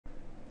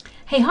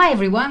Hi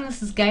everyone,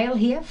 this is Gail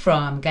here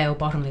from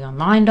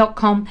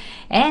GailBottomleyOnline.com,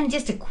 and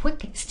just a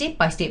quick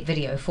step-by-step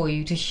video for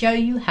you to show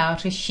you how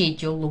to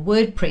schedule the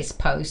WordPress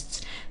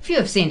posts. If you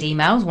have sent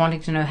emails wanting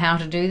to know how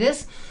to do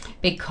this,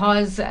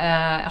 because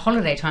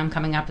holiday time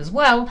coming up as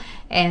well,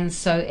 and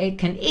so it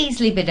can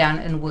easily be done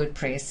in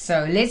WordPress.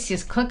 So let's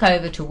just click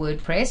over to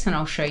WordPress and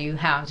I'll show you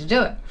how to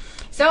do it.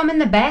 So I'm in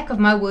the back of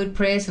my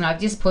WordPress and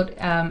I've just put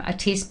a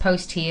test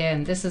post here,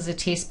 and this is a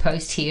test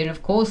post here, and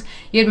of course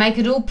you'd make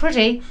it all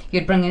pretty,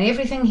 you'd bring in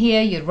everything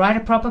here, you'd write a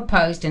proper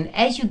post, and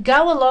as you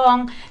go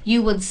along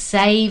you would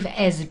save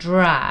as a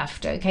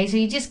draft. Okay, so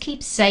you just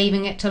keep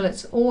saving it till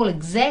it's all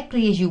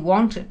exactly as you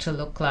want it to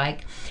look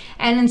like.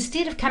 And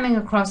instead of coming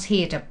across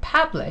here to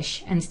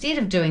publish, instead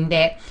of doing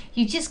that,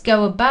 you just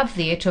go above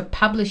there to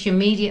publish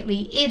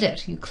immediately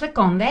edit. You click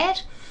on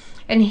that,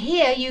 and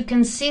here you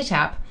can set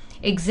up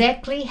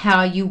exactly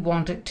how you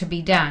want it to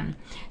be done.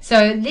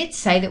 So let's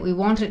say that we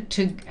want it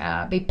to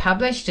be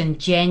published in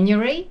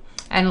January,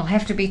 and it'll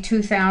have to be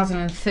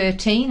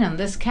 2013 in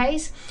this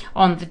case,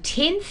 on the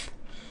 10th.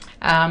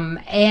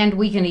 And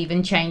we can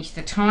even change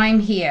the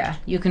time here.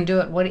 You can do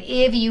it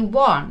whatever you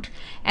want,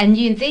 and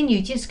then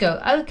you just go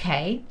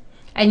OK,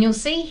 and you'll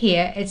see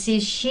here it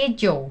says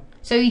schedule.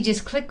 So you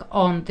just click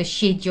on the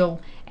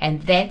schedule,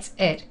 and that's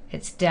it,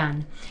 it's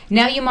done.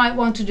 Now you might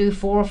want to do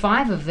 4 or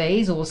 5 of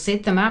these, or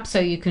set them up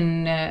so you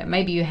can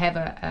maybe you have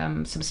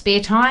some spare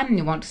time and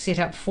you want to set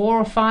up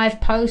 4 or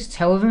 5 posts,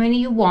 however many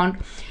you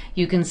want.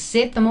 You can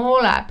set them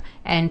all up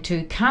and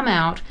to come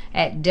out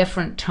at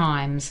different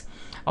times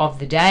of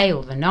the day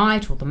or the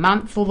night or the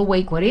month or the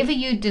week, whatever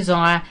you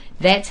desire.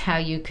 That's how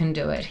you can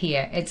do it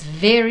here. It's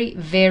very,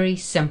 very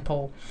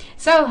simple.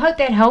 So I hope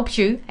that helps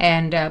you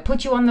and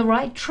put you on the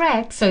right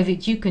track so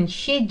that you can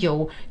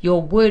schedule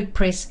your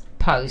WordPress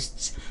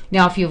posts.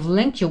 Now if you've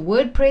linked your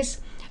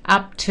WordPress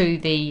up to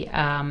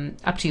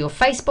your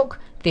Facebook,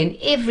 then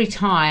every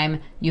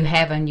time you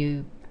have a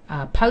new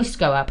post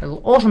go up,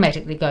 it'll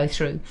automatically go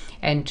through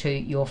into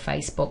your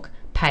Facebook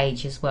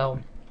page as well.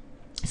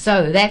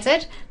 So that's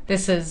it.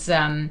 This is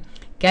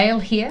Gail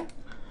here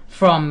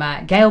from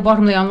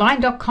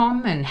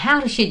GailBottomleyOnline.com and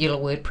how to schedule a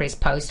WordPress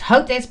post.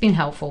 Hope that's been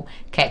helpful.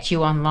 Catch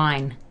you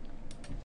online.